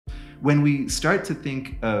when we start to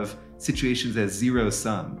think of situations as zero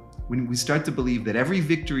sum, when we start to believe that every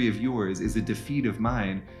victory of yours is a defeat of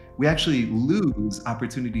mine, we actually lose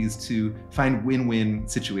opportunities to find win-win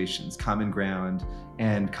situations, common ground,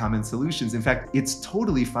 and common solutions. In fact, it's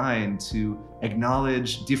totally fine to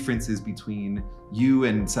acknowledge differences between you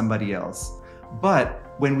and somebody else.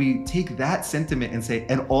 But when we take that sentiment and say,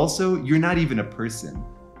 and also, you're not even a person,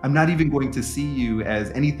 I'm not even going to see you as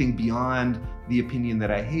anything beyond the opinion that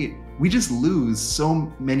I hate, we just lose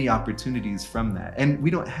so many opportunities from that. And we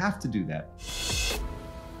don't have to do that.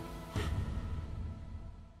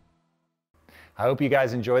 I hope you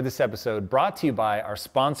guys enjoyed this episode, brought to you by our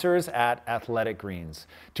sponsors at Athletic Greens.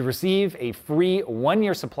 To receive a free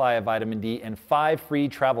 1-year supply of vitamin D and 5 free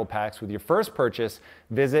travel packs with your first purchase,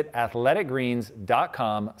 visit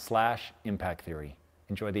athleticgreens.com/impacttheory.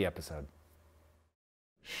 Enjoy the episode.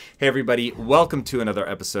 Hey everybody, welcome to another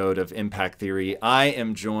episode of Impact Theory. I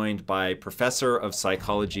am joined by Professor of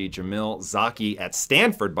Psychology Jamil Zaki at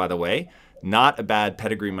Stanford, by the way. Not a bad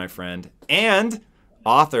pedigree, my friend. And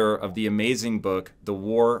author of the amazing book, The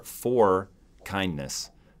War for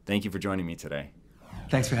Kindness. Thank you for joining me today.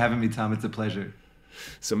 Thanks for having me, Tom. It's a pleasure.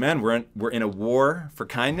 So man, we're in a war for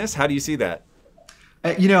kindness. How do you see that?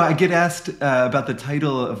 You know, I get asked about the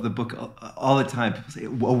title of the book all the time. People say, a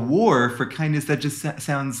war for kindness, that just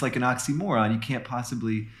sounds like an oxymoron. You can't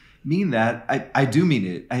possibly mean that. I do mean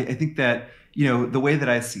it. I think that, you know, the way that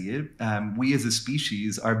I see it, we as a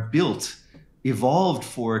species are evolved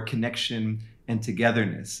for connection and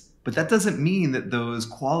togetherness. But that doesn't mean that those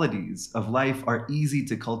qualities of life are easy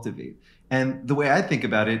to cultivate. And the way I think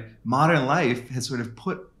about it, modern life has sort of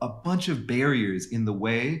put a bunch of barriers in the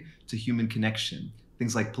way to human connection.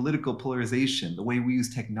 Things like political polarization, the way we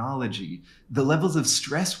use technology, the levels of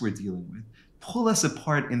stress we're dealing with, pull us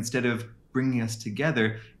apart instead of bringing us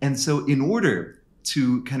together. And so in order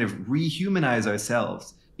to kind of rehumanize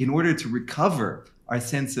ourselves, in order to recover our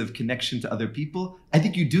sense of connection to other people, I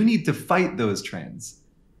think you do need to fight those trends.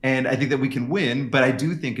 And I think that we can win, but I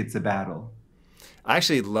do think it's a battle. I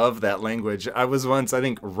actually love that language. I was once, I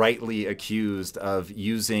think, rightly accused of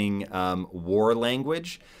using war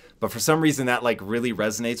language. But for some reason that like really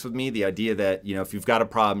resonates with me, the idea that, you know, if you've got a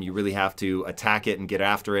problem, you really have to attack it and get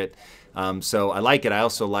after it. So I like it. I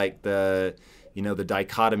also like the, you know, the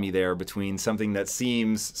dichotomy there between something that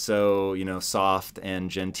seems so, you know, soft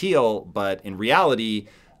and genteel, but in reality,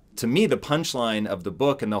 to me, the punchline of the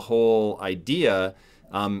book and the whole idea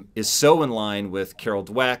is so in line with Carol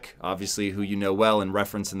Dweck, obviously, who you know well and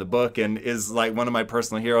reference in the book, and is like one of my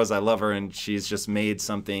personal heroes. I love her, and she's just made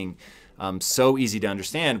something so easy to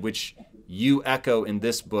understand, which you echo in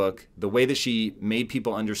this book. The way that she made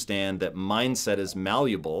people understand that mindset is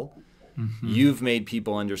malleable, you've made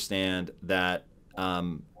people understand that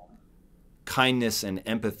kindness and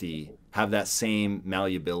empathy have that same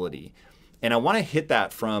malleability. And I want to hit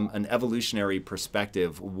that from an evolutionary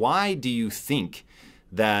perspective. Why do you think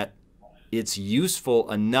that it's useful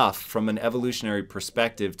enough from an evolutionary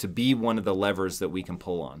perspective to be one of the levers that we can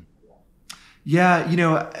pull on? Yeah, you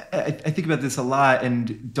know, I think about this a lot,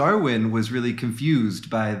 and Darwin was really confused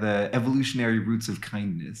by the evolutionary roots of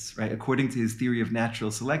kindness, right? According to his theory of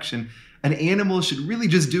natural selection, an animal should really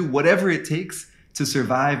just do whatever it takes to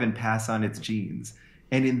survive and pass on its genes.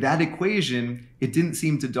 And in that equation, it didn't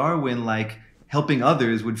seem to Darwin like helping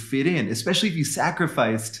others would fit in, especially if you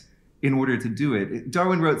sacrificed in order to do it.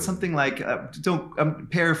 Darwin wrote something like, I'm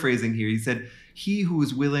paraphrasing here, he said, "He who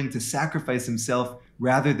is willing to sacrifice himself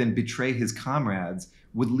rather than betray his comrades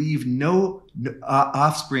would leave no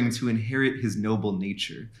offspring to inherit his noble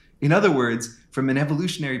nature." In other words, from an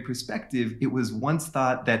evolutionary perspective, it was once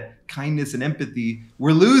thought that kindness and empathy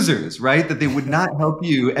were losers, right? That they would not help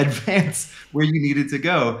you advance where you needed to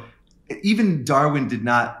go. Even Darwin did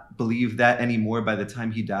not believe that anymore by the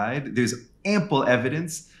time he died. There's ample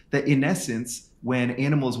evidence that in essence, when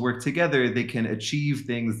animals work together, they can achieve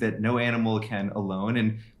things that no animal can alone.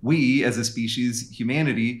 And we, as a species,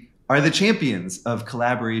 humanity, are the champions of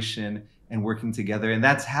collaboration and working together. And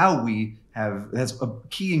that's how we have, that's a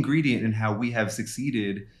key ingredient in how we have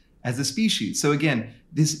succeeded as a species. So again,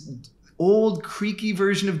 this old creaky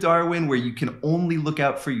version of Darwin where you can only look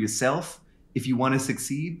out for yourself if you want to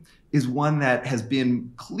succeed is one that has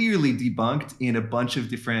been clearly debunked in a bunch of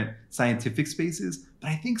different scientific spaces.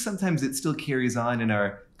 But I think sometimes it still carries on in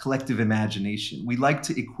our collective imagination. We like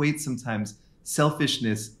to equate sometimes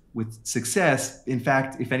selfishness with success. In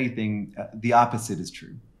fact, if anything, the opposite is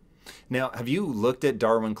true. Now, have you looked at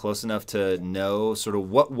Darwin close enough to know sort of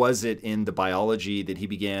what was it in the biology that he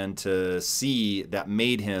began to see that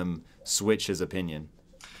made him switch his opinion?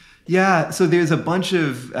 Yeah, so there's a bunch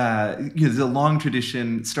of, there's a long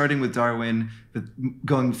tradition, starting with Darwin, but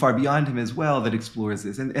going far beyond him as well, that explores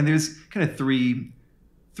this. And there's kind of three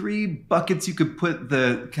buckets you could put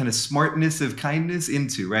the kind of smartness of kindness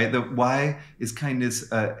into, right? The why is kindness,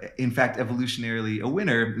 in fact, evolutionarily a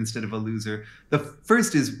winner instead of a loser? The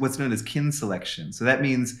first is what's known as kin selection. So that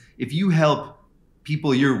means if you help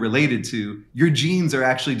people you're related to, your genes are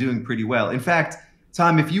actually doing pretty well. In fact,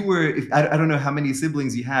 Tom, I don't know how many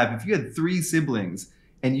siblings you have, if you had 3 siblings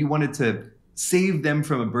and you wanted to save them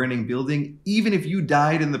from a burning building, even if you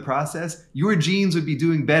died in the process, your genes would be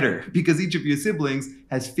doing better because each of your siblings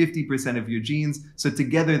has 50% of your genes. So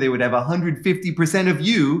together they would have 150% of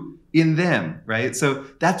you in them, right? So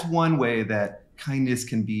that's one way that kindness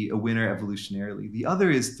can be a winner evolutionarily. The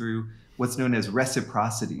other is through what's known as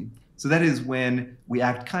reciprocity. So that is when we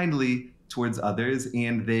act kindly towards others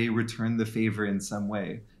and they return the favor in some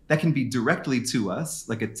way. That can be directly to us,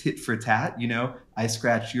 like a tit for tat, I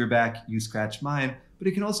scratch your back, you scratch mine, but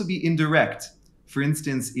it can also be indirect. For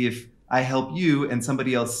instance, if I help you and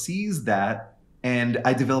somebody else sees that and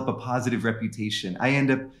I develop a positive reputation, I end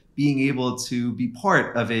up being able to be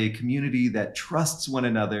part of a community that trusts one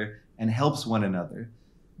another and helps one another.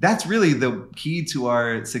 That's really the key to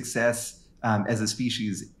our success as a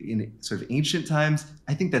species in sort of ancient times.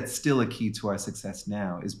 I think that's still a key to our success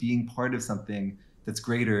now, is being part of something that's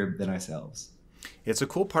greater than ourselves. It's a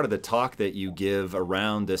cool part of the talk that you give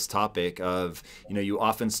around this topic of, you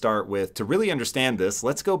often start with, to really understand this,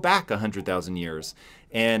 let's go back 100,000 years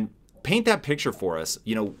and paint that picture for us.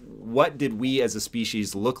 What did we as a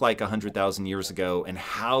species look like 100,000 years ago, and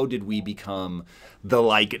how did we become the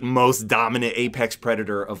most dominant apex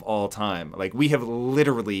predator of all time? We have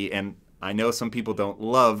literally, and I know some people don't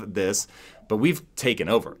love this, but we've taken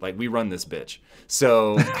over. We run this bitch.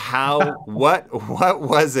 So what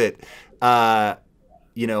was it,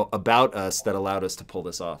 about us that allowed us to pull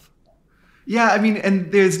this off? Yeah, I mean,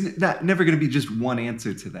 and there's never going to be just one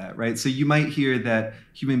answer to that, right? So you might hear that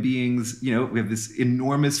human beings, we have this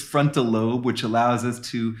enormous frontal lobe, which allows us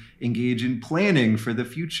to engage in planning for the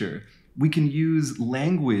future. We can use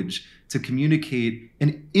language to communicate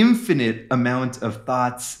an infinite amount of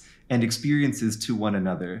thoughts and experiences to one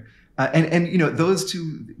another. Those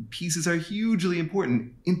two pieces are hugely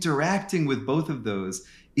important. Interacting with both of those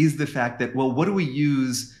is the fact that, well, what do we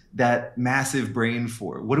use that massive brain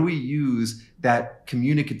for? What do we use that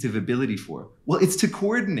communicative ability for? Well, it's to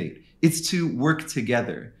coordinate. It's to work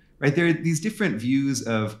together, right? There are these different views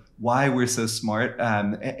of why we're so smart,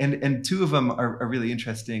 and two of them are really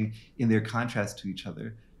interesting in their contrast to each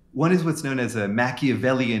other. One is what's known as a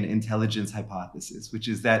Machiavellian intelligence hypothesis, which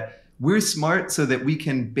is that we're smart so that we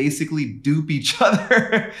can basically dupe each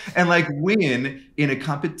other and win in a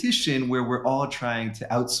competition where we're all trying to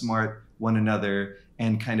outsmart one another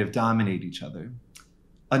and kind of dominate each other.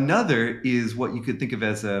 Another is what you could think of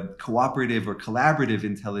as a cooperative or collaborative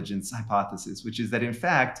intelligence hypothesis, which is that in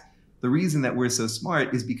fact, the reason that we're so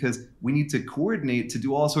smart is because we need to coordinate to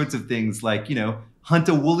do all sorts of things like, hunt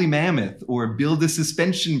a woolly mammoth or build a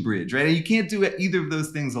suspension bridge, right? You can't do either of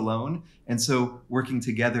those things alone. And so working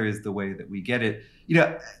together is the way that we get it.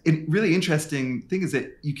 A really interesting thing is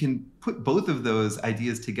that you can put both of those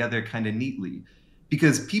ideas together kind of neatly,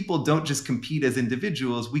 because people don't just compete as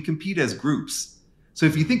individuals, we compete as groups. So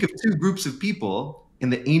if you think of 2 groups of people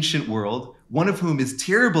in the ancient world, one of whom is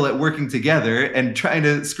terrible at working together and trying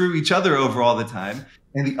to screw each other over all the time,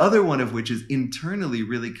 and the other one of which is internally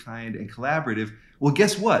really kind and collaborative, well,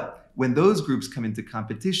 guess what? When those groups come into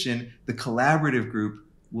competition, the collaborative group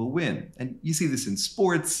will win. And you see this in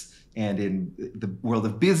sports and in the world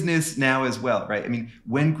of business now as well, right? I mean,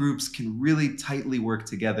 when groups can really tightly work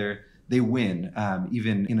together, they win,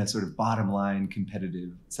 even in a sort of bottom line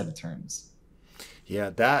competitive set of terms.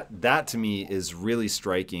 Yeah, that to me is really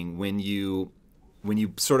striking when you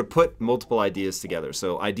sort of put multiple ideas together.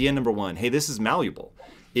 So idea number 1, hey, this is malleable.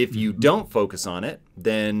 If you don't focus on it,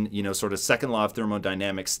 then, sort of second law of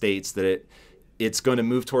thermodynamics states that it's going to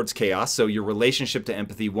move towards chaos. So your relationship to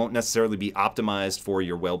empathy won't necessarily be optimized for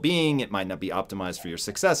your well-being. It might not be optimized for your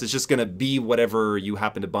success. It's just going to be whatever you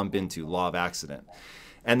happen to bump into, law of accident.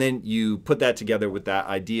 And then you put that together with that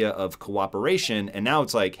idea of cooperation. And now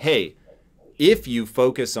it's like, hey, if you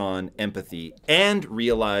focus on empathy and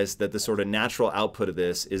realize that the sort of natural output of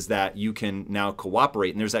this is that you can now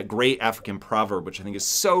cooperate. And there's that great African proverb, which I think is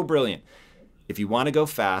so brilliant. If you want to go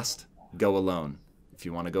fast, go alone. If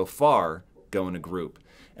you want to go far, go in a group.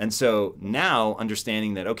 And so now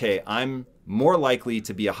understanding that, okay, I'm more likely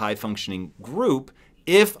to be a high functioning group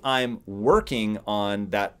if I'm working on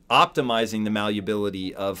that, optimizing the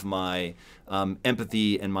malleability of my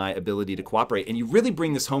empathy and my ability to cooperate. And you really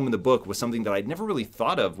bring this home in the book with something that I'd never really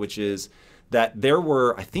thought of, which is that there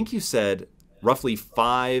were, I think you said, roughly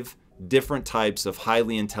 5 different types of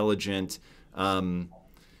highly intelligent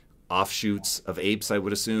offshoots of apes, I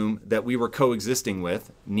would assume, that we were coexisting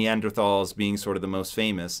with, Neanderthals being sort of the most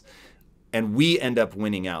famous, and we end up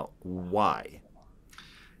winning out. Why?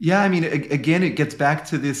 Yeah, I mean, again, it gets back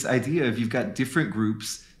to this idea of you've got different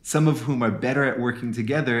groups, some of whom are better at working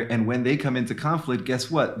together. And when they come into conflict, guess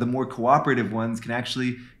what? The more cooperative ones can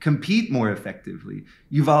actually compete more effectively.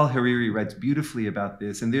 Yuval Harari writes beautifully about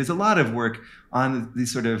this. And there's a lot of work on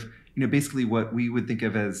these sort of, basically what we would think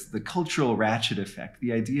of as the cultural ratchet effect.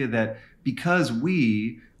 The idea that because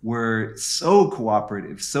we were so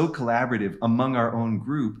cooperative, so collaborative among our own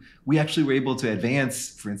group, we actually were able to advance,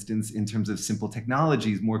 for instance, in terms of simple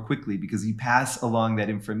technologies more quickly because you pass along that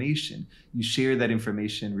information. You share that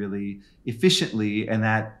information really efficiently, and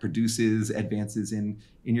that produces advances in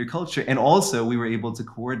your culture. And also we were able to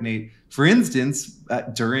coordinate, for instance,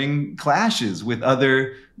 during clashes with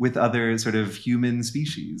other sort of human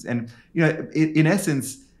species. And in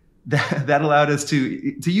essence, that allowed us to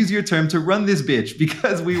use your term, to run this bitch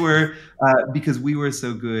because we were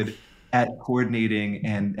so good at coordinating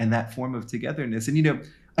and that form of togetherness. And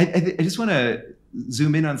I just want to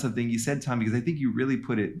zoom in on something you said, Tom, because I think you really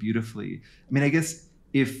put it beautifully. I mean, I guess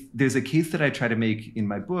if there's a case that I try to make in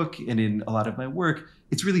my book and in a lot of my work,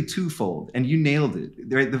 it's really twofold, and you nailed it.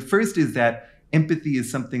 The first is that empathy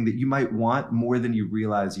is something that you might want more than you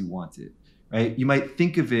realize you want it. Right? You might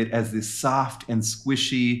think of it as this soft and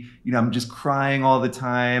squishy, I'm just crying all the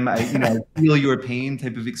time. I feel your pain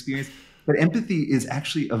type of experience. But empathy is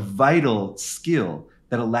actually a vital skill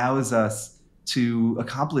that allows us to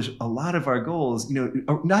accomplish a lot of our goals,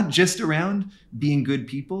 not just around being good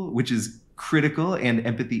people, which is critical, and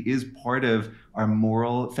empathy is part of our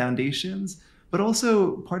moral foundations, but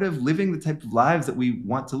also part of living the type of lives that we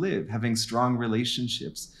want to live, having strong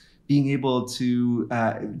relationships, being able to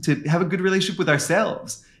have a good relationship with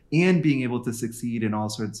ourselves, and being able to succeed in all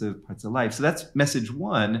sorts of parts of life. So that's message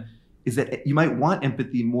one, is that you might want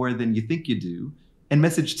empathy more than you think you do. And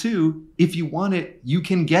message two, if you want it, you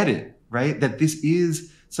can get it, right? That this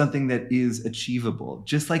is something that is achievable,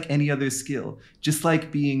 just like any other skill, just like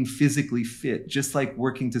being physically fit, just like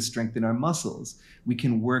working to strengthen our muscles. We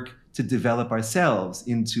can work to develop ourselves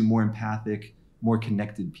into more empathic, more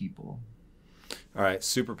connected people. All right,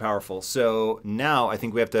 super powerful. So now I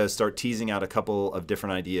think we have to start teasing out a couple of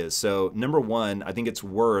different ideas. So number one, I think it's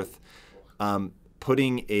worth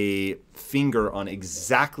putting a finger on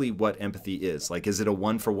exactly what empathy is. Like, is it a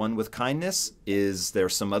one-for-one with kindness? Is there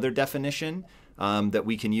some other definition that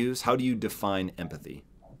we can use? How do you define empathy?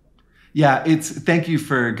 Yeah, thank you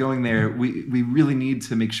for going there. We really need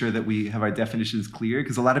to make sure that we have our definitions clear,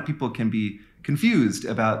 because a lot of people can be confused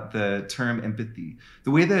about the term empathy.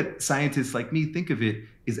 The way that scientists like me think of it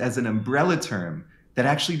is as an umbrella term that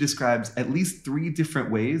actually describes at least 3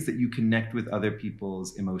 different ways that you connect with other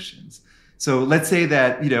people's emotions. So let's say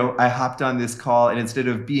that, I hopped on this call, and instead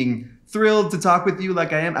of being thrilled to talk with you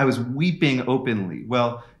like I am, I was weeping openly.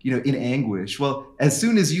 Well, in anguish. Well, as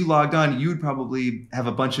soon as you logged on, you would probably have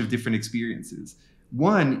a bunch of different experiences.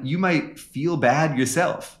 One, you might feel bad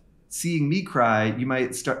yourself. Seeing me cry, you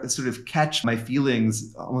might start sort of catch my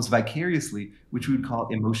feelings almost vicariously, which we would call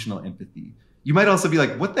emotional empathy. You might also be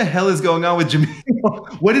like, what the hell is going on with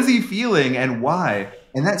Jamil? What is he feeling and why?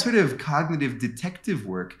 And that sort of cognitive detective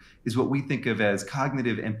work is what we think of as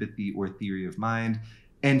cognitive empathy or theory of mind.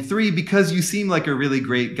 And 3, because you seem like a really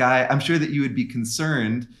great guy, I'm sure that you would be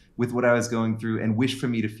concerned with what I was going through and wish for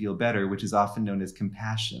me to feel better, which is often known as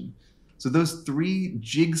compassion. So those 3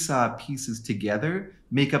 jigsaw pieces together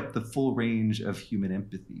make up the full range of human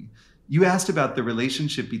empathy. You asked about the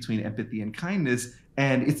relationship between empathy and kindness,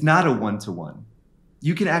 and it's not a one-to-one.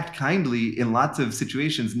 You can act kindly in lots of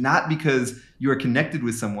situations, not because you are connected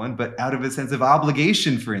with someone, but out of a sense of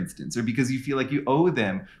obligation, for instance, or because you feel like you owe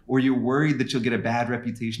them, or you're worried that you'll get a bad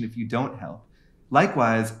reputation if you don't help.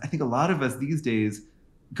 Likewise, I think a lot of us these days,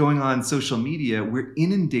 going on social media, we're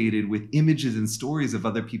inundated with images and stories of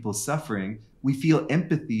other people's suffering. We feel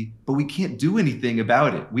empathy, but we can't do anything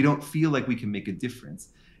about it. We don't feel like we can make a difference.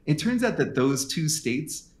 It turns out that those 2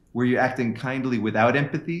 states, where you're acting kindly without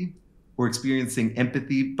empathy, or experiencing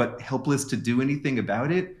empathy but helpless to do anything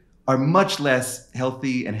about it, are much less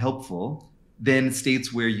healthy and helpful than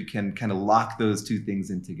states where you can kind of lock those 2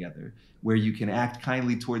 things in together, where you can act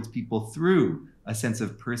kindly towards people through a sense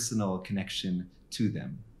of personal connection to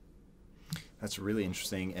them. That's really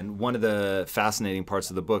interesting. And one of the fascinating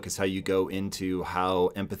parts of the book is how you go into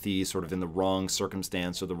how empathy, sort of in the wrong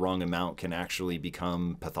circumstance or the wrong amount, can actually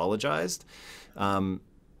become pathologized.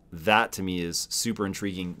 That to me is super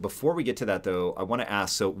intriguing. Before we get to that, though, I want to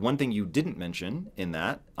ask, so one thing you didn't mention in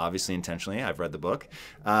that, obviously intentionally, I've read the book,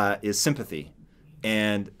 is sympathy.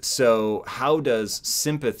 And so how does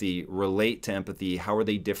sympathy relate to empathy? How are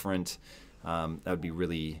they different? That would be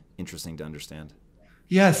really interesting to understand.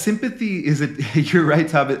 Yeah, sympathy is you're right,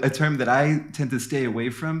 Tom, a term that I tend to stay away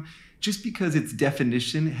from just because its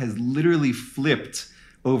definition has literally flipped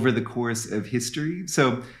over the course of history.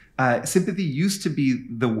 So sympathy used to be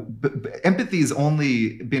empathy has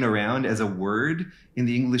only been around as a word in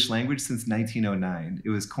the English language since 1909. It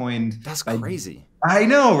was coined. That's crazy. I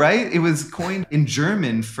know, right? It was coined in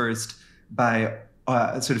German first by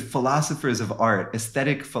sort of philosophers of art,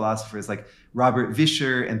 aesthetic philosophers like Robert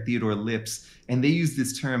Vischer and Theodor Lipps. And they use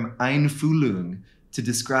this term Einfühlung to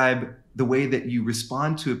describe the way that you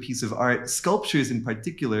respond to a piece of art, sculptures in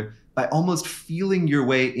particular, by almost feeling your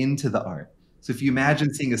way into the art. So if you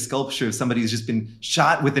imagine seeing a sculpture of somebody who's just been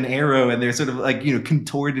shot with an arrow and they're sort of like,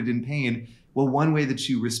 contorted in pain, well, one way that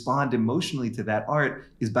you respond emotionally to that art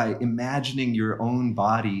is by imagining your own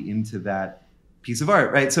body into that piece of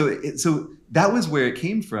art, right? So that was where it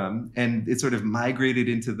came from, and it sort of migrated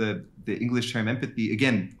into the English term empathy,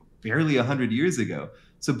 again, barely 100 years ago.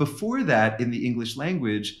 So before that, in the English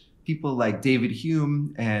language, people like David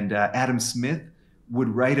Hume and Adam Smith would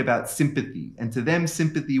write about sympathy. And to them,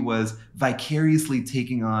 sympathy was vicariously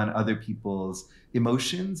taking on other people's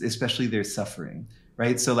emotions, especially their suffering,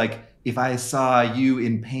 right? So like if I saw you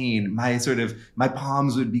in pain, my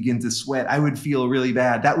palms would begin to sweat. I would feel really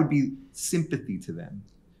bad. That would be sympathy to them.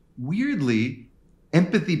 Weirdly,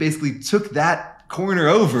 empathy basically took that corner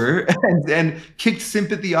over and kicked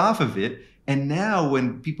sympathy off of it. And now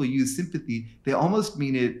when people use sympathy, they almost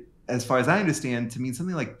mean it, as far as I understand, to mean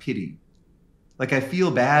something like pity. Like I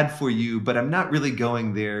feel bad for you, but I'm not really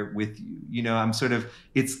going there with you. I'm sort of,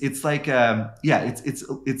 it's like,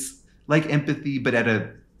 it's like empathy, but at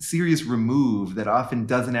a serious remove that often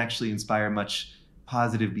doesn't actually inspire much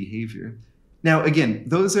positive behavior. Now, again,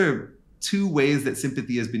 those are two ways that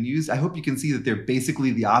sympathy has been used. I hope you can see that they're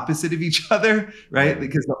basically the opposite of each other, right?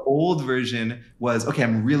 Because the old version was, okay,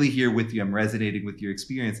 I'm really here with you. I'm resonating with your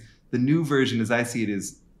experience. The new version, as I see it,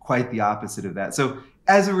 is quite the opposite of that. So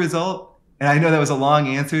as a result, and I know that was a long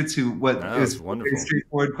answer to what is a very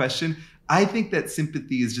straightforward question, I think that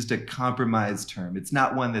sympathy is just a compromised term. It's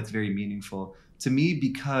not one that's very meaningful to me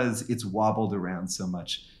because it's wobbled around so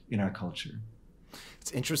much in our culture.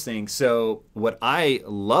 It's interesting. So what I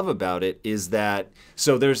love about it is that,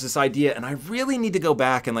 so there's this idea, and I really need to go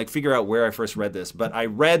back and like figure out where I first read this, but I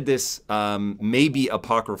read this maybe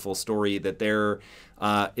apocryphal story that there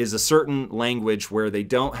is a certain language where they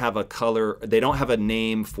don't have a color, they don't have a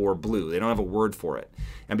name for blue. They don't have a word for it.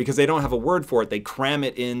 And because they don't have a word for it, they cram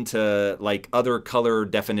it into like other color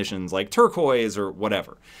definitions like turquoise or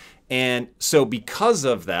whatever. And so because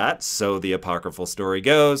of that, so the apocryphal story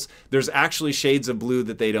goes, there's actually shades of blue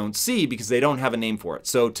that they don't see because they don't have a name for it.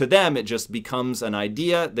 So to them, it just becomes an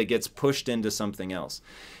idea that gets pushed into something else.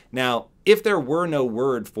 Now, if there were no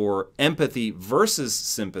word for empathy versus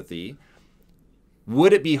sympathy,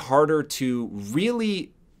 would it be harder to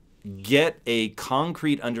really get a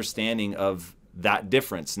concrete understanding of that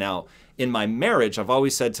difference? Now, in my marriage, I've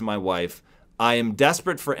always said to my wife, I am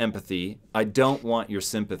desperate for empathy. I don't want your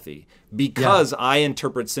sympathy, because I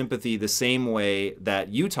interpret sympathy the same way that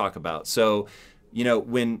you talk about. So,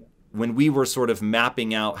 when we were sort of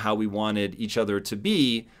mapping out how we wanted each other to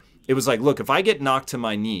be, it was like, look, if I get knocked to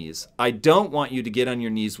my knees, I don't want you to get on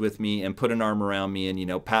your knees with me and put an arm around me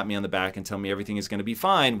and, pat me on the back and tell me everything is going to be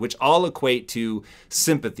fine, which all equate to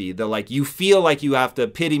sympathy. The like, you feel like you have to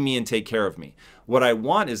pity me and take care of me. What I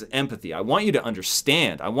want is empathy. I want you to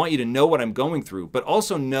understand. I want you to know what I'm going through, but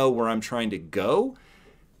also know where I'm trying to go.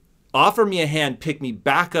 Offer me a hand, pick me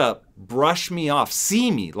back up, brush me off,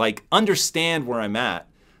 see me, like understand where I'm at,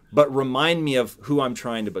 but remind me of who I'm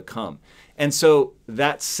trying to become. And so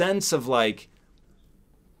that sense of like,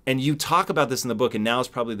 and you talk about this in the book, and now is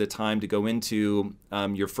probably the time to go into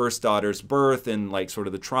your first daughter's birth and like sort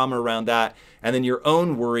of the trauma around that, and then your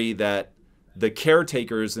own worry that the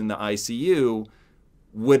caretakers in the ICU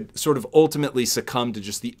would sort of ultimately succumb to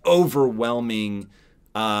just the overwhelming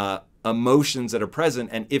emotions that are present.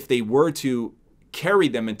 And if they were to carry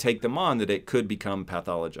them and take them on, that it could become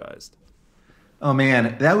pathologized. Oh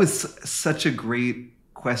man, that was such a great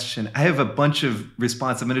question. I have a bunch of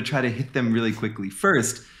responses. I'm going to try to hit them really quickly.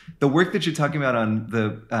 First, the work that you're talking about on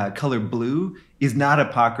the color blue is not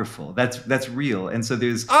apocryphal. That's real. And so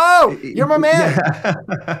there's... Oh, you're my man.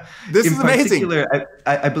 Yeah. This is amazing. In particular,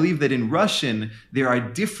 I believe that in Russian, there are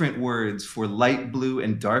different words for light blue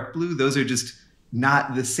and dark blue. Those are just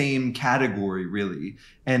not the same category, really.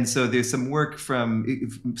 And so there's some work from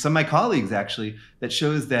some of my colleagues, actually, that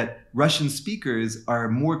shows that Russian speakers are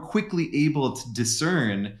more quickly able to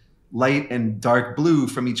discern light and dark blue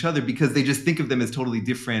from each other because they just think of them as totally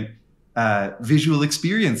different visual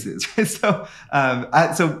experiences. So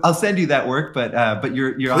I'll send you that work, but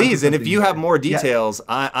you're please. And if you have more details,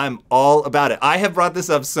 yeah. I'm all about it. I have brought this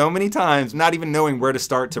up so many times, not even knowing where to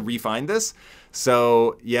start to refine this.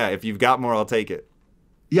 So yeah, if you've got more, I'll take it.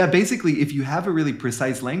 Yeah, basically, if you have a really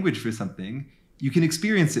precise language for something, you can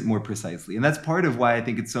experience it more precisely. And that's part of why I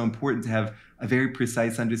think it's so important to have a very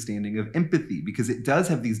precise understanding of empathy, because it does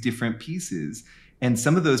have these different pieces. And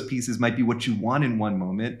some of those pieces might be what you want in one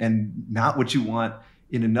moment and not what you want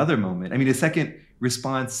in another moment. I mean, a second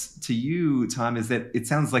response to you, Tom, is that it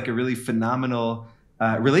sounds like a really phenomenal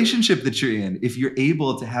relationship that you're in if you're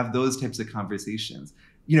able to have those types of conversations.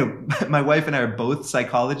 You know, my wife and I are both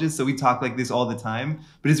psychologists, so we talk like this all the time,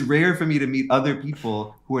 but it's rare for me to meet other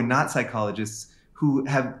people who are not psychologists who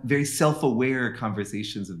have very self-aware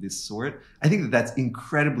conversations of this sort. I think that that's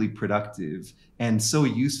incredibly productive and so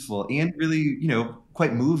useful and really, you know,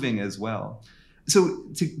 quite moving as well. So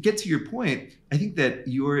to get to your point, I think that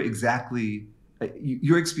your experience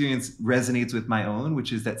resonates with my own,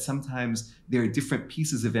 which is that sometimes there are different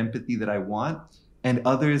pieces of empathy that I want and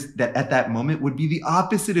others that at that moment would be the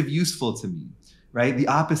opposite of useful to me, right? The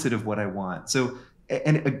opposite of what I want. So,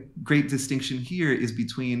 and a great distinction here is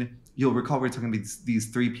between, you'll recall we're talking about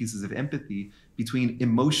these three pieces of empathy, between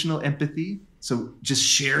emotional empathy, so just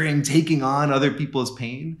sharing, taking on other people's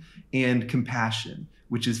pain, and compassion,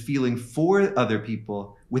 which is feeling for other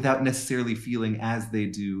people without necessarily feeling as they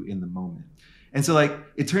do in the moment. And so like,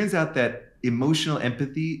 it turns out that emotional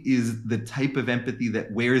empathy is the type of empathy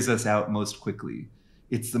that wears us out most quickly.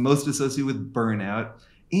 It's the most associated with burnout,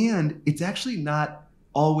 and it's actually not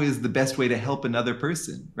always the best way to help another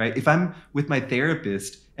person, right? If I'm with my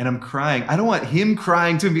therapist and I'm crying, I don't want him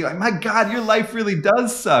crying to be like, my God, your life really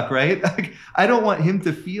does suck, right? Like, I don't want him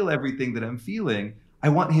to feel everything that I'm feeling. I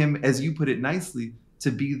want him, as you put it nicely,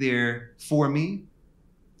 to be there for me,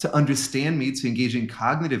 to understand me, to engage in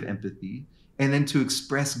cognitive empathy, and then to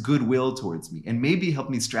express goodwill towards me and maybe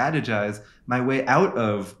help me strategize my way out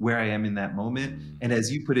of where I am in that moment. And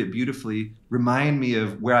as you put it beautifully, remind me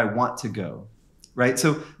of where I want to go, right?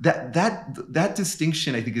 So that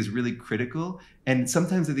distinction, I think, is really critical. And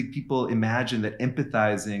sometimes I think people imagine that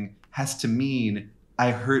empathizing has to mean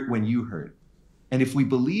I hurt when you hurt. And if we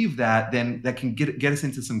believe that, then that can get us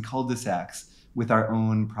into some cul-de-sacs with our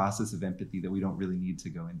own process of empathy that we don't really need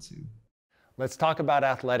to go into. Let's talk about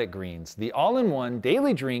Athletic Greens, the all-in-one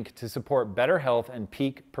daily drink to support better health and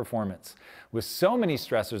peak performance. With so many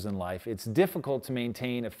stressors in life, it's difficult to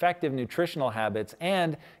maintain effective nutritional habits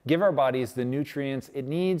and give our bodies the nutrients it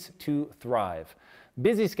needs to thrive.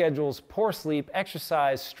 Busy schedules, poor sleep,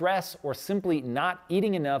 exercise, stress, or simply not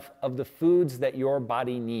eating enough of the foods that your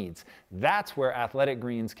body needs. That's where Athletic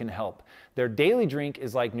Greens can help. Their daily drink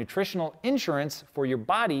is like nutritional insurance for your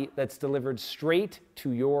body that's delivered straight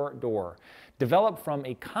to your door. Developed from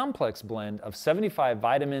a complex blend of 75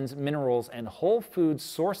 vitamins, minerals, and whole foods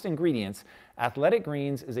sourced ingredients, Athletic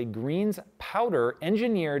Greens is a greens powder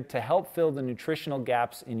engineered to help fill the nutritional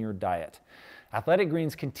gaps in your diet. Athletic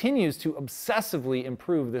Greens continues to obsessively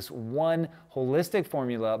improve this one holistic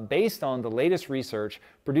formula based on the latest research,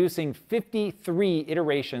 producing 53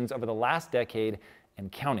 iterations over the last decade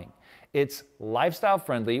and counting. It's lifestyle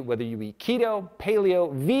friendly, whether you eat keto,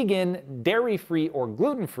 paleo, vegan, dairy-free, or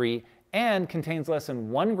gluten-free, and contains less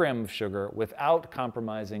than 1 gram of sugar without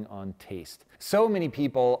compromising on taste. So many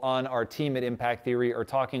people on our team at Impact Theory are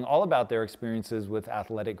talking all about their experiences with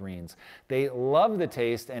Athletic Greens. They love the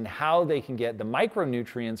taste and how they can get the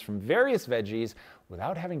micronutrients from various veggies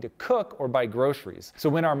without having to cook or buy groceries. So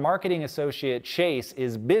when our marketing associate Chase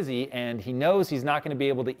is busy and he knows he's not going to be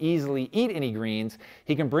able to easily eat any greens,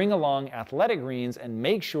 he can bring along Athletic Greens and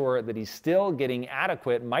make sure that he's still getting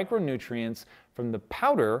adequate micronutrients from the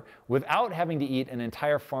powder without having to eat an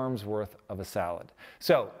entire farm's worth of a salad.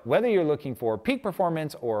 So whether you're looking for peak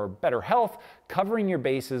performance or better health, covering your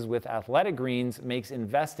bases with Athletic Greens makes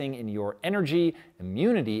investing in your energy,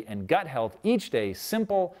 immunity, and gut health each day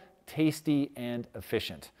simple, tasty, and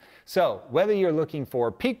efficient. So whether you're looking for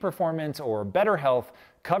peak performance or better health,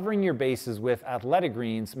 Covering your bases with Athletic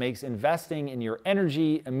Greens makes investing in your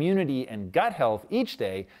energy, immunity, and gut health each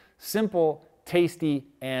day simple, tasty,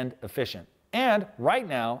 and efficient. And right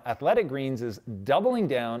now, Athletic Greens is doubling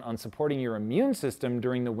down on supporting your immune system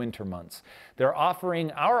during the winter months. They're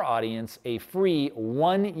offering our audience a free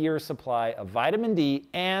 1-year supply of vitamin D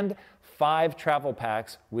and 5 travel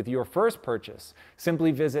packs with your first purchase.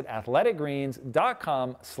 Simply visit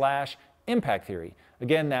athleticgreens.com/impact theory.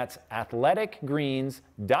 Again, that's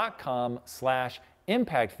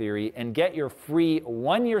athleticgreens.com/impact theory and get your free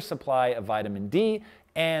 1-year supply of vitamin D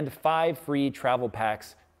and 5 free travel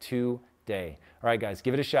packs today. All right, guys,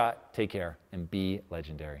 give it a shot. Take care and be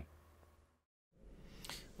legendary.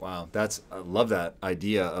 Wow, I love that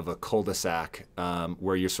idea of a cul-de-sac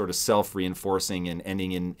where you're sort of self-reinforcing and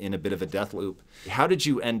ending in a bit of a death loop. How did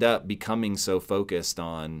you end up becoming so focused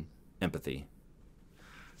on empathy?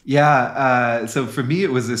 Yeah, so for me,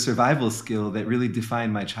 it was a survival skill that really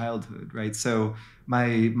defined my childhood, right? So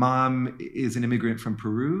my mom is an immigrant from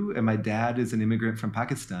Peru, and my dad is an immigrant from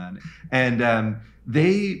Pakistan. And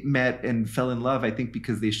they met and fell in love, I think,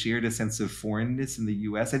 because they shared a sense of foreignness in the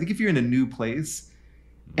US. I think if you're in a new place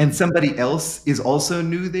and somebody else is also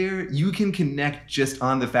new there, you can connect just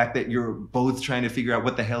on the fact that you're both trying to figure out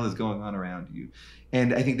what the hell is going on around you.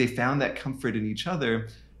 And I think they found that comfort in each other.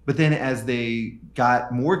 But then as they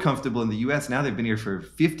got more comfortable in the US, now they've been here for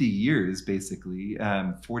 50 years, basically,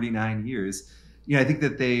 49 years. I think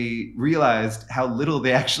that they realized how little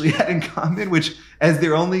they actually had in common, which as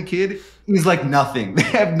their only kid is like nothing. They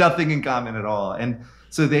have nothing in common at all. And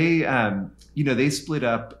so they split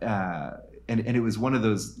up and it was one of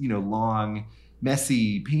those, long,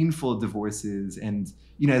 messy, painful divorces. And,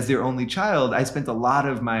 as their only child, I spent a lot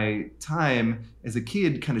of my time as a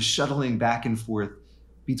kid kind of shuttling back and forth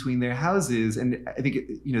between their houses. And I think,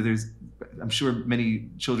 I'm sure many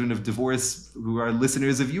children of divorce who are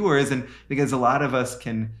listeners of yours, and I think as a lot of us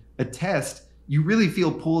can attest, you really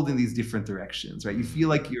feel pulled in these different directions, right? You feel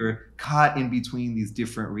like you're caught in between these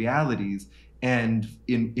different realities. And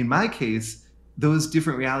in my case, those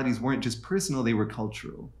different realities weren't just personal, they were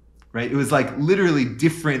cultural, right? It was like literally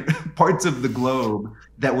different parts of the globe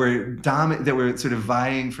that were that were sort of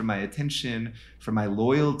vying for my attention, for my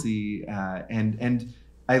loyalty, and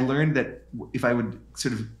I learned that if I would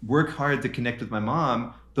sort of work hard to connect with my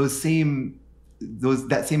mom, that same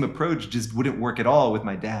approach just wouldn't work at all with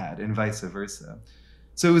my dad, and vice versa.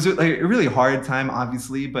 So it was like a really hard time,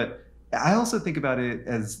 obviously, but I also think about it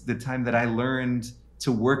as the time that I learned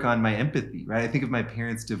to work on my empathy, right? I think of my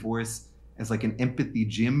parents' divorce as like an empathy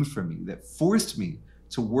gym for me that forced me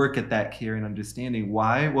to work at that care and understanding.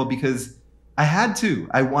 Why? Well, because I had to.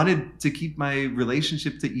 I wanted to keep my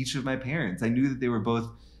relationship to each of my parents. I knew that they were both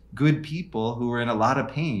good people who were in a lot of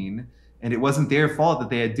pain, and it wasn't their fault that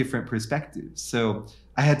they had different perspectives. So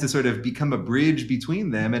I had to sort of become a bridge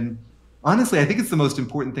between them. And honestly, I think it's the most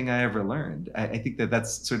important thing I ever learned. I think that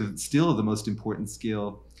that's sort of still the most important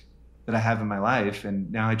skill that I have in my life.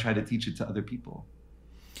 And now I try to teach it to other people.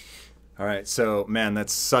 All right. So, man,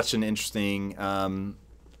 that's such an interesting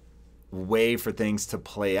way for things to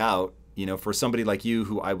play out. For somebody like you,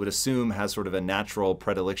 who I would assume has sort of a natural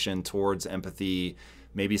predilection towards empathy,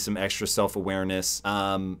 maybe some extra self-awareness,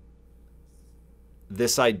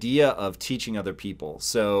 this idea of teaching other people.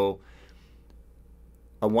 So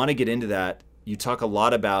I want to get into that. You talk a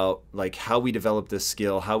lot about like how we develop this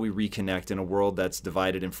skill, how we reconnect in a world that's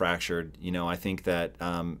divided and fractured. I think that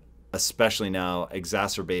especially now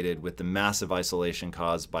exacerbated with the massive isolation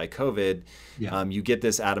caused by COVID, you get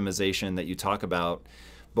this atomization that you talk about.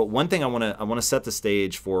 But one thing I want to set the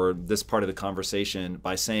stage for this part of the conversation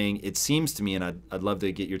by saying it seems to me, and I'd love to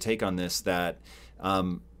get your take on this, that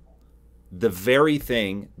the very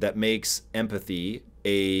thing that makes empathy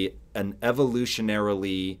an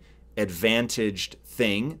evolutionarily advantaged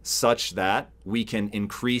thing, such that we can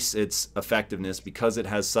increase its effectiveness because it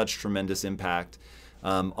has such tremendous impact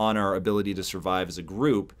on our ability to survive as a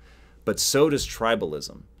group, but so does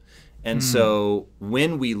tribalism. And so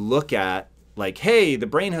when we look at like, hey, the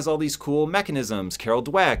brain has all these cool mechanisms. Carol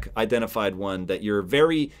Dweck identified one that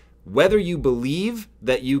whether you believe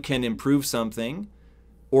that you can improve something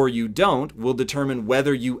or you don't will determine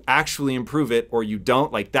whether you actually improve it or you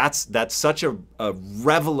don't. Like that's such a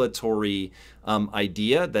revelatory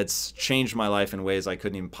idea that's changed my life in ways I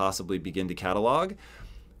couldn't even possibly begin to catalog.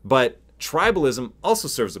 But tribalism also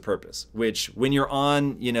serves a purpose, which when you're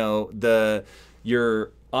on,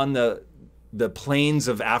 you're on the the plains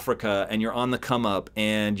of Africa and you're on the come up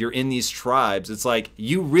and you're in these tribes, it's like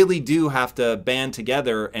you really do have to band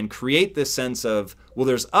together and create this sense of, well,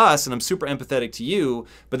 there's us and I'm super empathetic to you,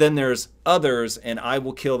 but then there's others and I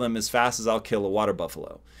will kill them as fast as I'll kill a water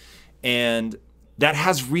buffalo. And that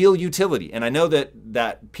has real utility. And I know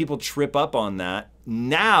that people trip up on that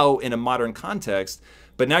now in a modern context,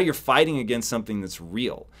 but now you're fighting against something that's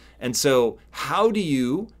real. And so how do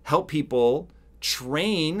you help people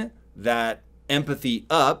train that empathy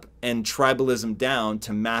up and tribalism down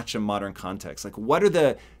to match a modern context? Like, what are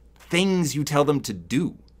the things you tell them to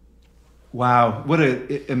do? Wow, what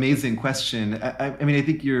an amazing question. I mean, I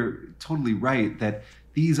think you're totally right that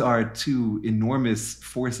these are two enormous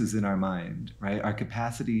forces in our mind, right? Our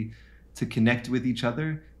capacity to connect with each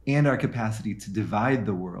other and our capacity to divide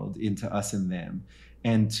the world into us and them,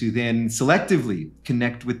 and to then selectively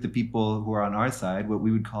connect with the people who are on our side, what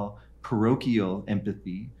we would call parochial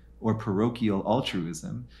empathy or parochial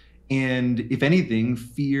altruism. And if anything,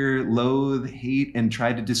 fear, loathe, hate, and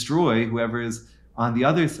try to destroy whoever is on the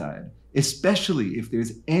other side, especially if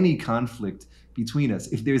there's any conflict between us,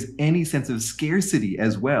 if there's any sense of scarcity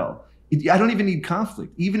as well. I don't even need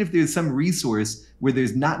conflict. Even if there's some resource where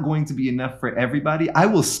there's not going to be enough for everybody, I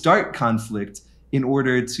will start conflict in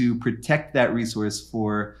order to protect that resource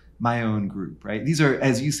for my own group, right? These are,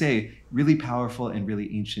 as you say, really powerful and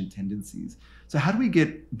really ancient tendencies. So how do we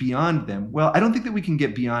get beyond them? Well, I don't think that we can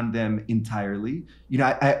get beyond them entirely. You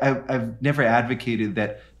know, I've never advocated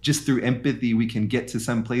that just through empathy we can get to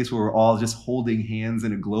some place where we're all just holding hands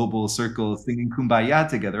in a global circle singing Kumbaya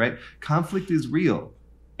together, right? Conflict is real,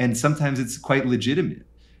 and sometimes it's quite legitimate.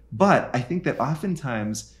 But I think that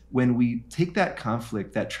oftentimes when we take that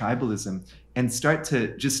conflict, that tribalism, and start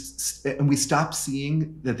to and we stop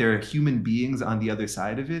seeing that there are human beings on the other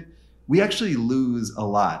side of it, we actually lose a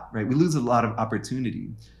lot, right? We lose a lot of opportunity.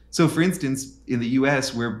 So for instance, in the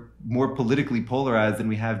US, we're more politically polarized than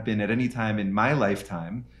we have been at any time in my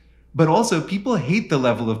lifetime, but also people hate the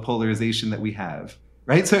level of polarization that we have,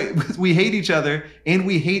 right? So we hate each other and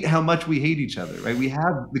we hate how much we hate each other, right? We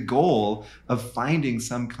have the goal of finding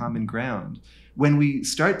some common ground. When we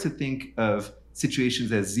start to think of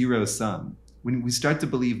situations as zero sum, when we start to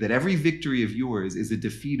believe that every victory of yours is a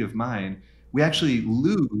defeat of mine, we actually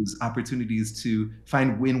lose opportunities to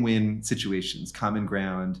find win-win situations, common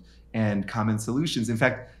ground, and common solutions. In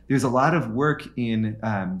fact, there's a lot of work in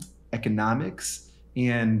economics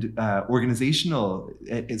and organizational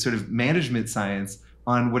sort of management science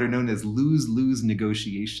on what are known as lose-lose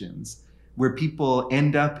negotiations, where people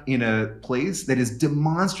end up in a place that is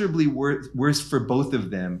demonstrably worse for both of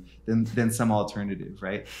them than some alternative,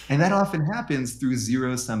 right? And that often happens through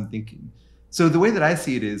zero-sum thinking. So the way that I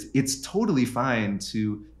see it is, it's totally fine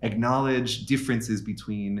to acknowledge differences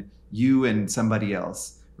between you and somebody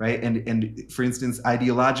else, right? And for instance,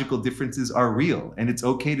 ideological differences are real. And it's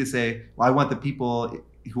okay to say, well, I want the people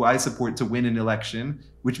who I support to win an election,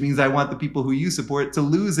 which means I want the people who you support to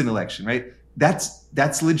lose an election, right?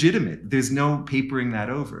 That's legitimate. There's no papering that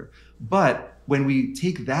over. But when we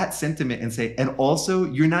take that sentiment and say, and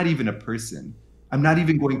also, you're not even a person. I'm not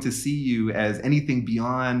even going to see you as anything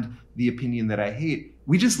beyond the opinion that I hate.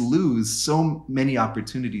 We just lose so many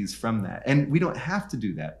opportunities from that. And we don't have to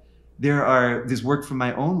do that. There's work from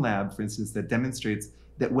my own lab, for instance, that demonstrates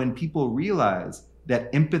that when people realize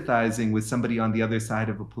that empathizing with somebody on the other side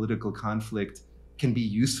of a political conflict can be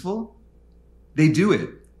useful, they do it.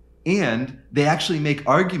 And they actually make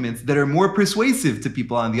arguments that are more persuasive to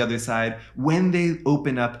people on the other side when they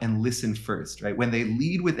open up and listen first, right? When they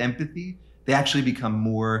lead with empathy, they actually become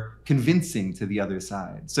more convincing to the other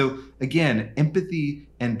side. So again, empathy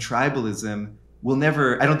and tribalism will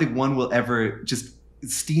never, I don't think one will ever just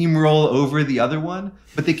steamroll over the other one,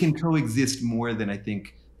 but they can coexist more than I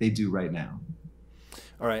think they do right now.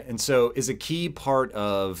 All right, and so is a key part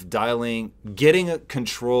of getting a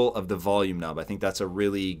control of the volume knob, I think that's a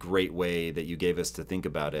really great way that you gave us to think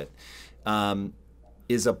about it,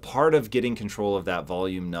 is a part of getting control of that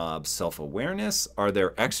volume knob self-awareness? Are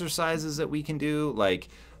there exercises that we can do? Like,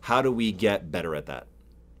 how do we get better at that?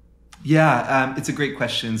 Yeah, it's a great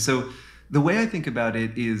question. So the way I think about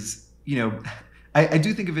it is, I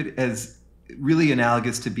do think of it as really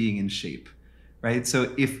analogous to being in shape. Right.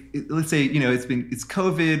 So let's say, it's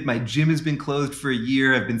COVID, my gym has been closed for a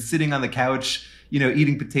year. I've been sitting on the couch,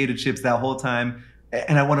 eating potato chips that whole time,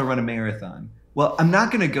 and I want to run a marathon. Well, I'm not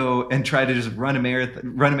going to go and try to just run a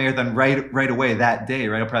marathon right away that day.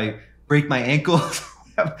 Right. I'll probably break my ankles.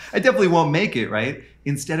 I definitely won't make it. Right.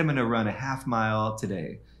 Instead, I'm going to run a half mile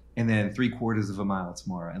today and then 3/4 of a mile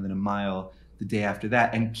tomorrow and then a mile the day after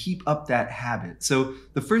that and keep up that habit. So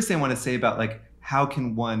the first thing I want to say about how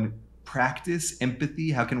can one practice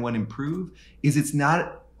empathy, how can one improve, is it's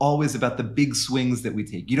not always about the big swings that we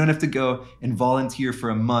take. You don't have to go and volunteer for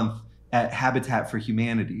a month at Habitat for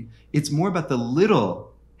Humanity. It's more about the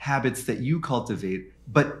little habits that you cultivate,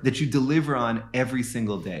 but that you deliver on every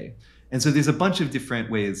single day. And so there's a bunch of different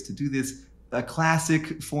ways to do this. A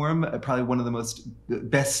classic form, probably one of the most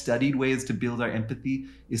best studied ways to build our empathy,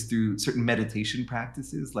 is through certain meditation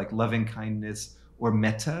practices like loving kindness or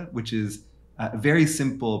metta, which is a very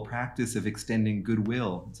simple practice of extending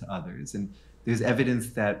goodwill to others. And there's evidence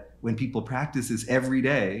that when people practice this every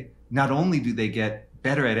day, not only do they get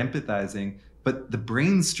better at empathizing, but the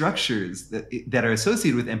brain structures that are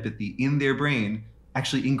associated with empathy in their brain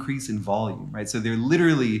actually increase in volume, right? So they're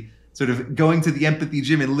literally sort of going to the empathy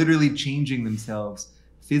gym and literally changing themselves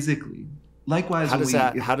physically. Likewise,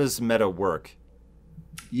 how does metta work?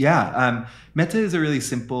 Yeah, metta is a really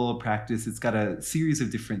simple practice. It's got a series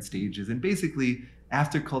of different stages. And basically,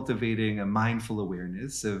 after cultivating a mindful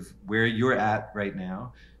awareness of where you're at right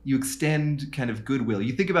now, you extend kind of goodwill.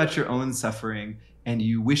 You think about your own suffering and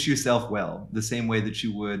you wish yourself well, the same way that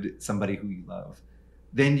you would somebody who you love.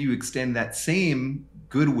 Then you extend that same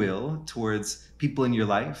goodwill towards people in your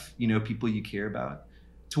life, people you care about,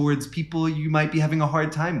 towards people you might be having a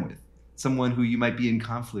hard time with, someone who you might be in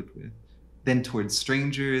conflict with, then towards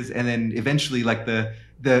strangers, and then eventually, like the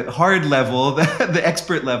hard level, the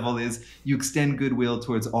expert level, is you extend goodwill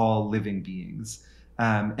towards all living beings.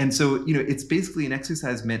 And so, it's basically an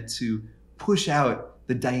exercise meant to push out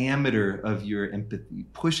the diameter of your empathy,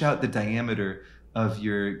 push out the diameter of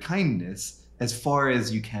your kindness as far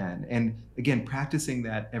as you can. And again, practicing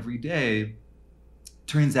that every day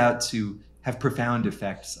turns out to have profound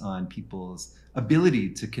effects on people's ability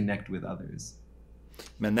to connect with others.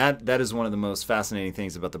 Man, that is one of the most fascinating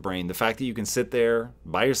things about the brain. The fact that you can sit there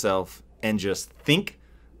by yourself and just think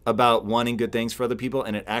about wanting good things for other people,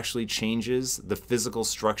 and it actually changes the physical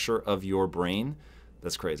structure of your brain.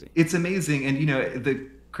 That's crazy. It's amazing. And, the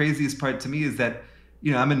craziest part to me is that,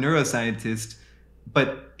 I'm a neuroscientist,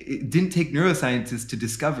 but it didn't take neuroscientists to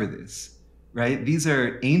discover this, right? These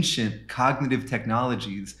are ancient cognitive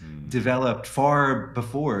technologies developed far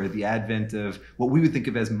before the advent of what we would think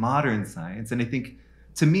of as modern science. And I think,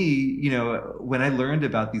 to me, when I learned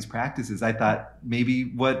about these practices, I thought maybe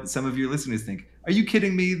what some of your listeners think. Are you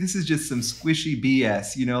kidding me? This is just some squishy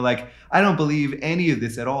BS, I don't believe any of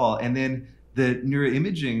this at all. And then the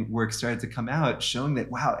neuroimaging work started to come out showing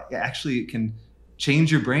that, wow, actually it can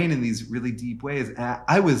change your brain in these really deep ways. And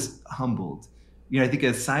I was humbled. I think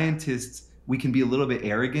as scientists, we can be a little bit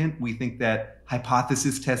arrogant. We think that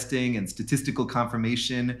hypothesis testing and statistical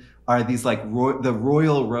confirmation are these like the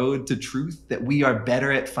royal road to truth, that we are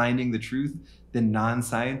better at finding the truth than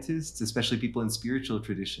non-scientists, especially people in spiritual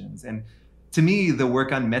traditions. And to me, the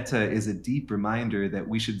work on metta is a deep reminder that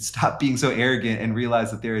we should stop being so arrogant and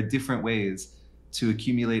realize that there are different ways to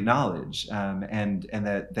accumulate knowledge, and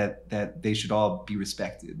that they should all be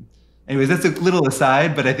respected. Anyways, that's a little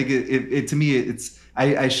aside, but I think it to me,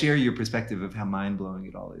 I share your perspective of how mind-blowing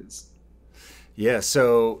it all is. Yeah,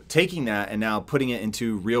 so taking that and now putting it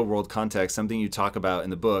into real-world context, something you talk about in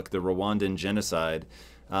the book, the Rwandan genocide,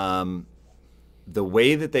 the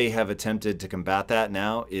way that they have attempted to combat that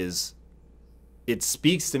now it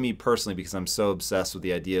speaks to me personally because I'm so obsessed with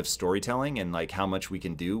the idea of storytelling and like how much we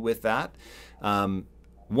can do with that.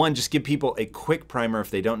 One, just give people a quick primer if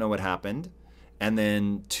they don't know what happened. And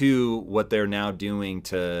then two, what they're now doing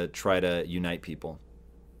to try to unite people.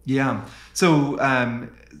 Yeah. So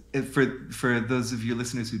for those of your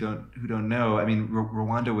listeners who don't know, I mean,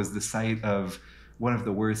 Rwanda was the site of one of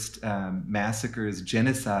the worst massacres,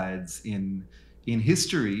 genocides in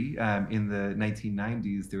history. In the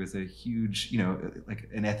 1990s, there was a huge, like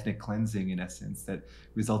an ethnic cleansing in essence that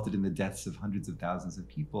resulted in the deaths of hundreds of thousands of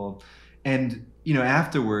people. And,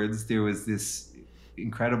 afterwards, there was this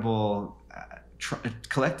incredible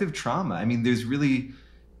collective trauma. I mean, there's really,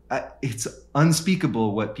 it's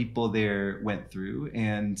unspeakable what people there went through.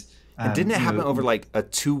 And didn't it happen over like a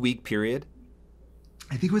 2-week period?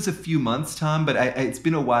 I think it was a few months, Tom, but it's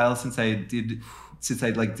been a while since I did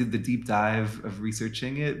the deep dive of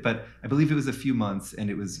researching it. But I believe it was a few months, and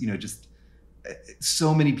it was, just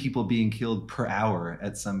so many people being killed per hour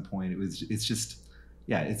at some point.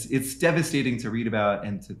 It's devastating to read about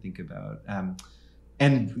and to think about.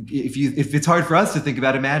 And if it's hard for us to think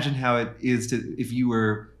about, imagine how it is if you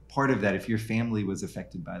were part of that, if your family was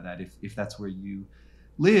affected by that, if that's where you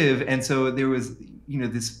live. And so there was,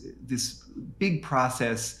 this big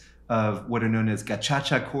process of what are known as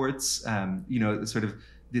gacaca courts.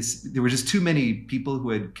 There were just too many people who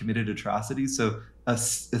had committed atrocities, so a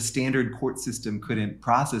standard court system couldn't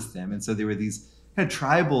process them, and so there were these kind of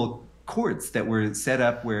tribal courts that were set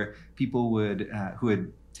up where people would who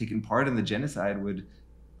had taken part in the genocide would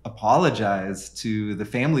apologize to the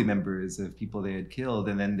family members of people they had killed,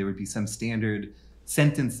 and then there would be some standard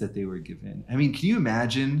sentence that they were given. I mean, can you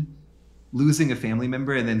imagine losing a family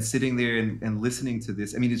member and then sitting there and listening to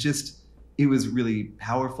this? I mean, it was really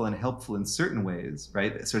powerful and helpful in certain ways,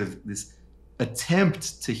 right? Sort of this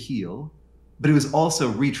attempt to heal, but it was also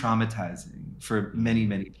re-traumatizing for many,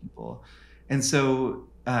 many people. And so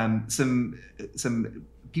some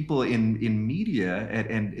people in media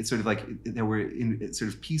and it's sort of like there were in sort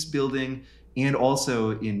of peace building and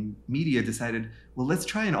also in media decided, well, let's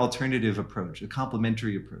try an alternative approach, a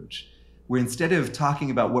complementary approach, where instead of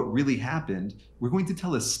talking about what really happened, we're going to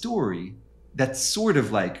tell a story that's sort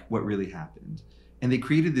of like what really happened. And they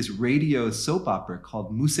created this radio soap opera called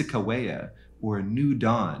Musikaweya, or New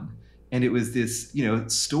Dawn. And it was this,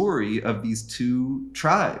 story of these two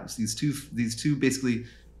tribes, these two basically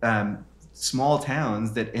small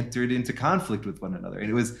towns that entered into conflict with one another. And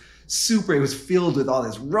it was filled with all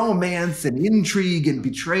this romance and intrigue and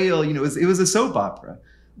betrayal. It was a soap opera,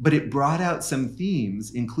 but it brought out some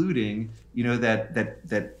themes, including,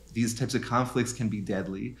 that these types of conflicts can be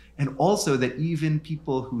deadly, and also that even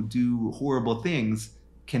people who do horrible things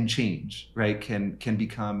can change, right? Can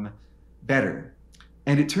become better.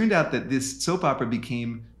 And it turned out that this soap opera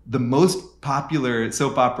became the most popular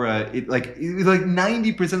soap opera. It was like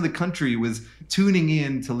 90% of the country was tuning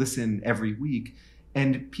in to listen every week.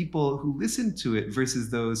 And people who listened to it versus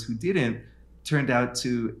those who didn't turned out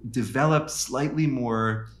to develop slightly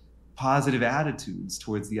more positive attitudes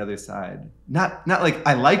towards the other side. Not like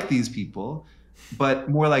I like these people, but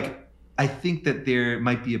more like I think that there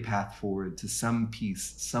might be a path forward to some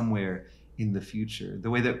peace somewhere in the future. The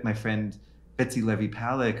way that my friend Betsy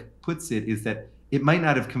Levy-Palick puts it is that it might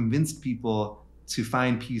not have convinced people to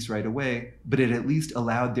find peace right away, but it at least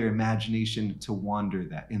allowed their imagination to wander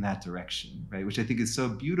in that direction, right? Which I think is so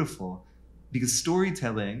beautiful, because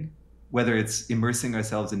storytelling, whether it's immersing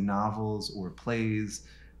ourselves in novels or plays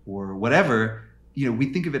or whatever, we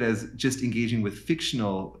think of it as just engaging with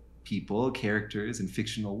fictional people, characters, and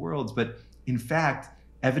fictional worlds. But in fact,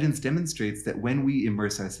 evidence demonstrates that when we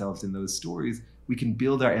immerse ourselves in those stories, we can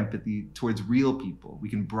build our empathy towards real people. We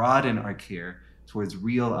can broaden our care towards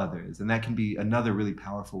real others. And that can be another really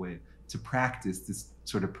powerful way to practice this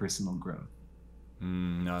sort of personal growth.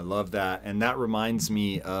 I love that. And that reminds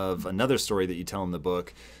me of another story that you tell in the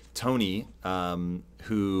book. Tony,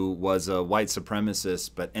 who was a white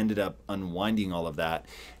supremacist but ended up unwinding all of that.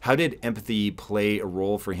 How did empathy play a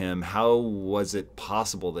role for him? How was it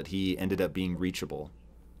possible that he ended up being reachable?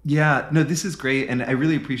 Yeah, no, this is great. And I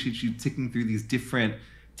really appreciate you ticking through these different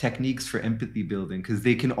techniques for empathy building, because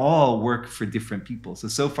they can all work for different people.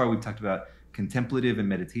 So far we've talked about contemplative and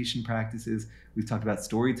meditation practices. We've talked about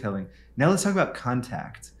storytelling. Now let's talk about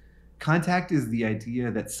contact. Contact is the idea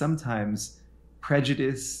that sometimes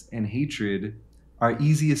prejudice and hatred are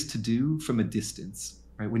easiest to do from a distance,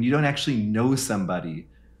 right? When you don't actually know somebody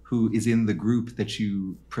who is in the group that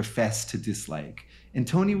you profess to dislike. And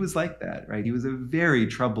Tony was like that, right? He was a very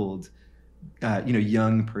troubled,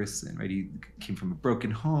 young person, right? He came from a broken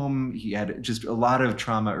home. He had just a lot of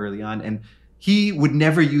trauma early on, and he would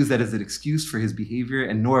never use that as an excuse for his behavior,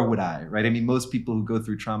 and nor would I, right? I mean, most people who go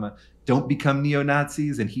through trauma don't become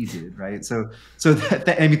neo-Nazis, and he did, right? So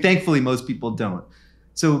thankfully, most people don't.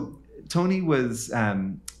 So Tony was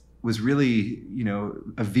really,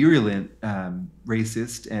 a virulent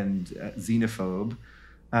racist and xenophobe,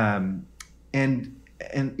 and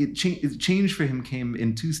it changed for him came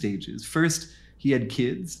in two stages. First, he had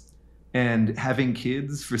kids, and having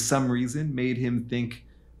kids for some reason made him think,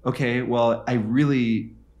 okay, well, I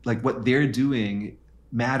really like what they're doing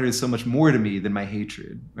matters so much more to me than my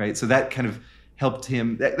hatred, right? So that kind of helped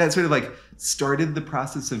him. That sort of like started the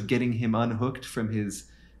process of getting him unhooked from his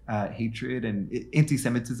hatred and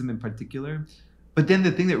anti-Semitism in particular. But then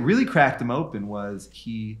the thing that really cracked him open was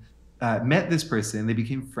he met this person. They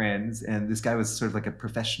became friends, and this guy was sort of like a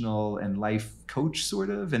professional and life coach, sort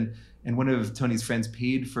of. And one of Tony's friends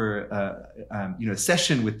paid for a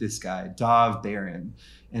session with this guy, Dov Baron.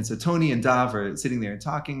 And so Tony and Dov are sitting there and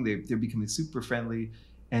talking. They're becoming super friendly.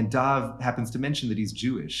 And Dov happens to mention that he's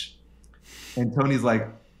Jewish. And Tony's like,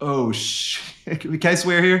 oh, shit. Can I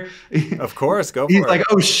swear here? Of course, go for it. He's like,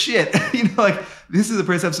 oh, shit. This is the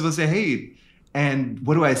person I'm supposed to hate. And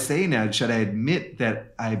what do I say now? Should I admit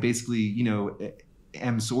that I basically,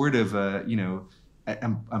 am sort of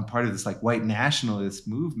I'm part of this like white nationalist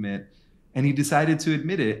movement? And he decided to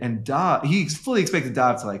admit it. And he fully expected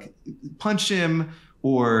Dov to like punch him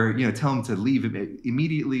or, tell him to leave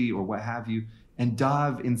immediately or what have you. And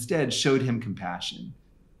Dov instead showed him compassion.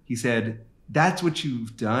 He said, that's what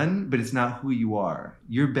you've done, but it's not who you are.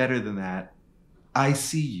 You're better than that. I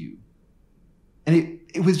see you. And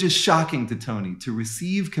it was just shocking to Tony to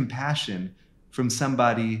receive compassion from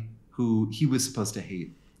somebody who he was supposed to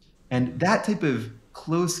hate. And that type of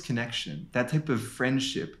close connection, that type of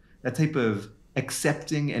friendship, that type of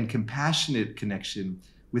accepting and compassionate connection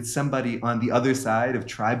with somebody on the other side of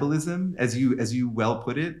tribalism, as you well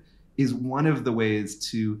put it, is one of the ways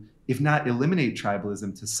to, if not eliminate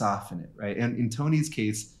tribalism, to soften it, right? And in Tony's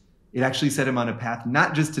case, it actually set him on a path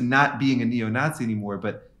not just to not being a neo-Nazi anymore,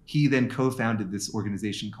 but he then co-founded this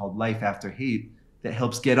organization called Life After Hate that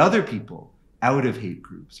helps get other people out of hate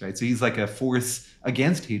groups, right? So he's like a force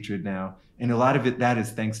against hatred now. And a lot of that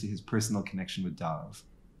is thanks to his personal connection with Dov.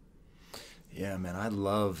 Yeah, man, I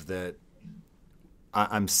love that.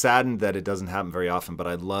 I'm saddened that it doesn't happen very often, but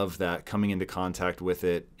I love that coming into contact with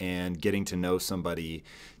it and getting to know somebody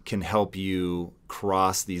can help you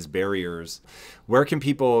cross these barriers. Where can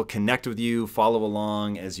people connect with you, follow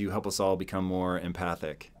along as you help us all become more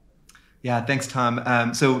empathic? Yeah, thanks,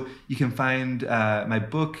 Tom. So you can find my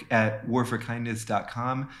book at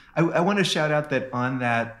warforkindness.com. I want to shout out that on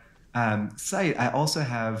that site, I also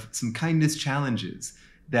have some kindness challenges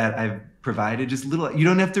that I've provided. Just little, you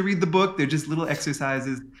don't have to read the book. They're just little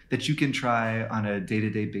exercises that you can try on a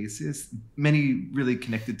day-to-day basis, many really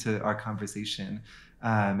connected to our conversation.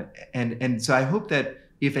 And so I hope that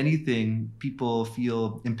if anything, people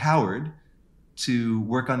feel empowered to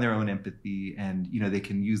work on their own empathy, and they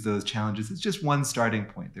can use those challenges. It's just one starting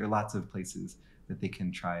point. There are lots of places that they can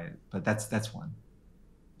try it, but that's one.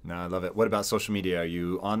 No, I love it. What about social media? Are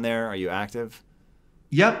you on there? Are you active?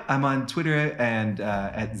 Yep, I'm on Twitter and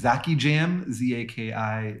at Zaki Jam,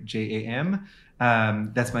 ZAKIJAM.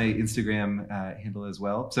 That's my Instagram handle as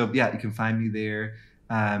well. So yeah, you can find me there.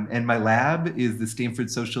 And my lab is the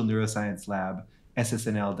Stanford Social Neuroscience Lab,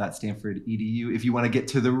 ssnl.stanford.edu. If you want to get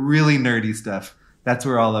to the really nerdy stuff, that's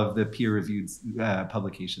where all of the peer-reviewed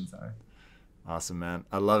publications are. Awesome, man.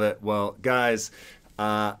 I love it. Well, guys,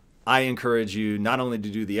 I encourage you not only to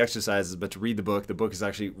do the exercises, but to read the book. The book is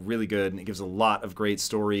actually really good, and it gives a lot of great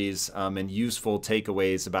stories and useful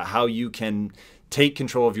takeaways about how you can take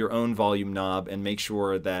control of your own volume knob and make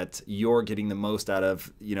sure that you're getting the most out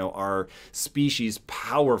of our species'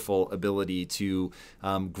 powerful ability to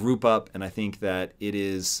group up. And I think that it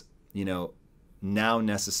is now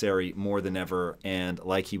necessary more than ever. And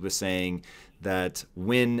like he was saying, that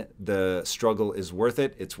when the struggle is worth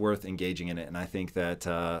it, it's worth engaging in it. And I think that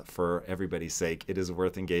for everybody's sake, it is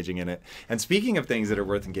worth engaging in it. And speaking of things that are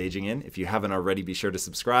worth engaging in, if you haven't already, be sure to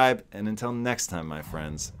subscribe. And until next time, my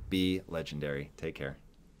friends, be legendary. Take care.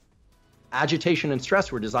 Agitation and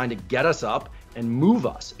stress were designed to get us up and move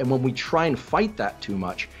us. And when we try and fight that too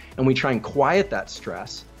much, and we try and quiet that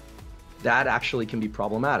stress, that actually can be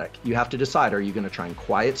problematic. You have to decide, are you going to try and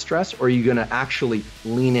quiet stress, or are you going to actually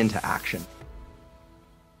lean into action?